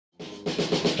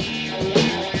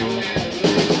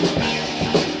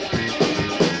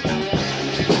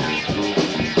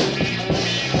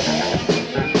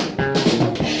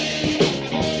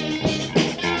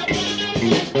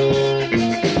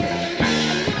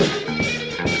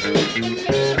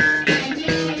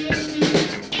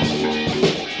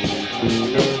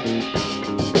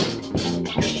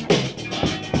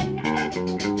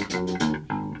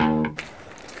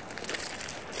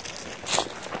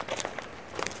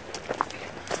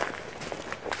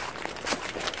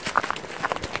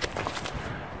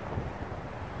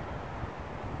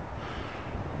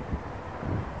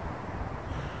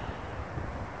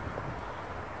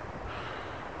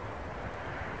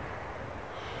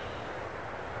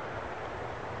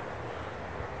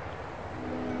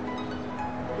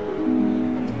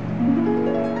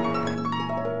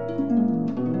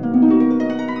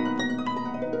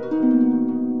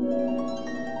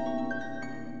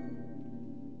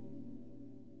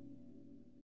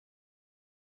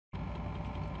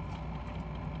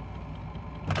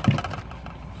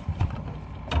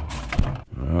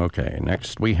Okay,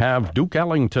 next we have Duke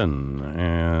Ellington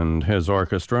and his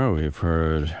orchestra. We've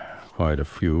heard quite a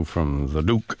few from the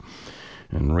Duke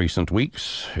in recent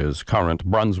weeks, his current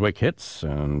Brunswick hits,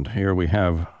 and here we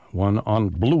have one on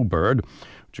Bluebird,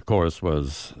 which of course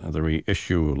was the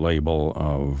reissue label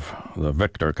of the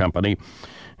Victor Company.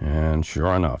 And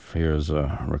sure enough, here's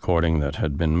a recording that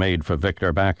had been made for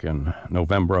Victor back in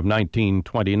November of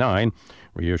 1929,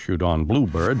 reissued on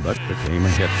Bluebird, but became a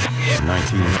hit in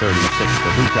 1936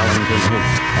 for Duke Ellington,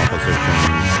 his composition,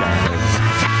 Child.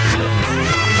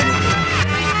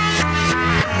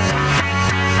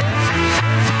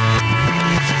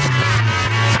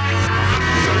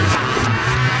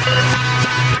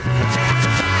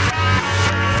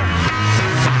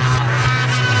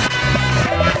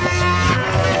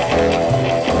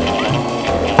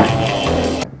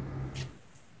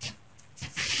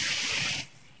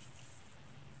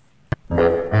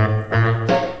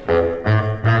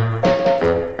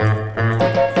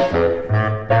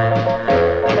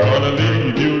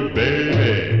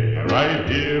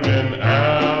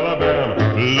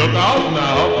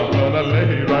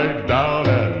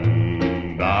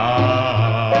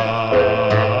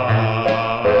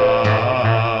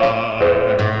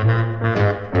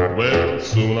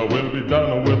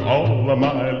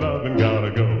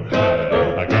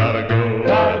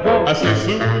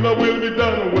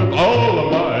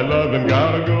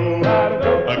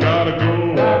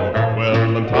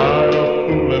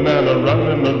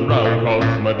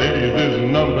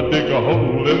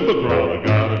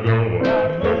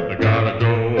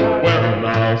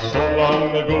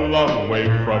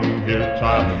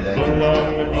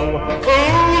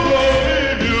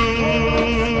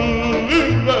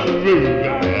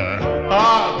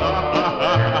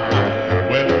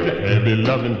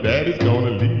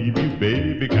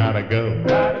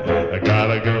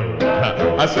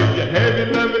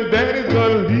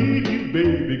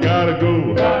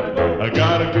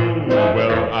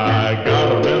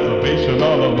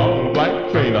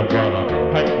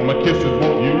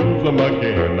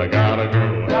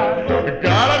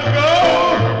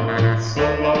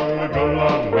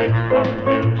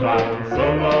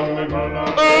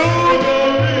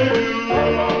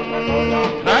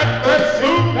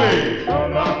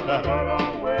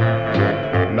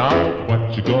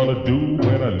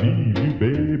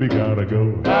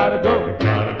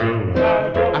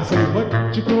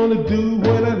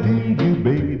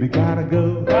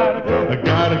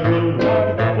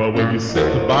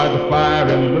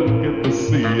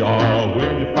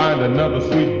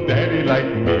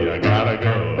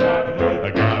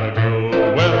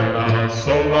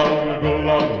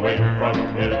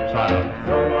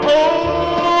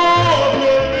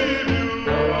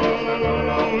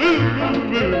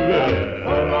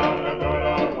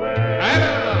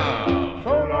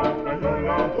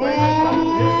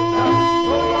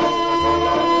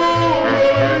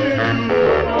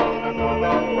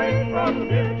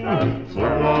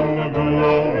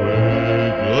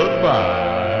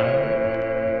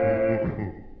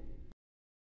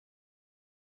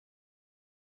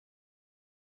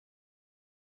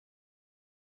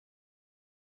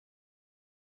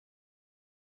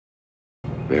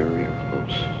 Very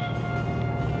close.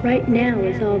 Right now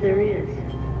is all there is.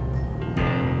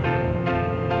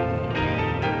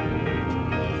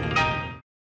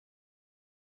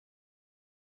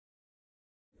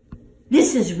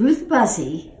 This is Ruth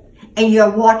Buzzy, and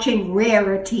you're watching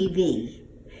Rara TV.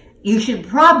 You should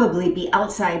probably be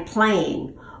outside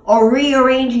playing, or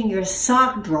rearranging your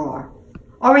sock drawer,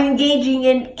 or engaging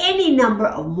in any number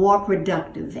of more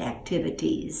productive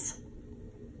activities.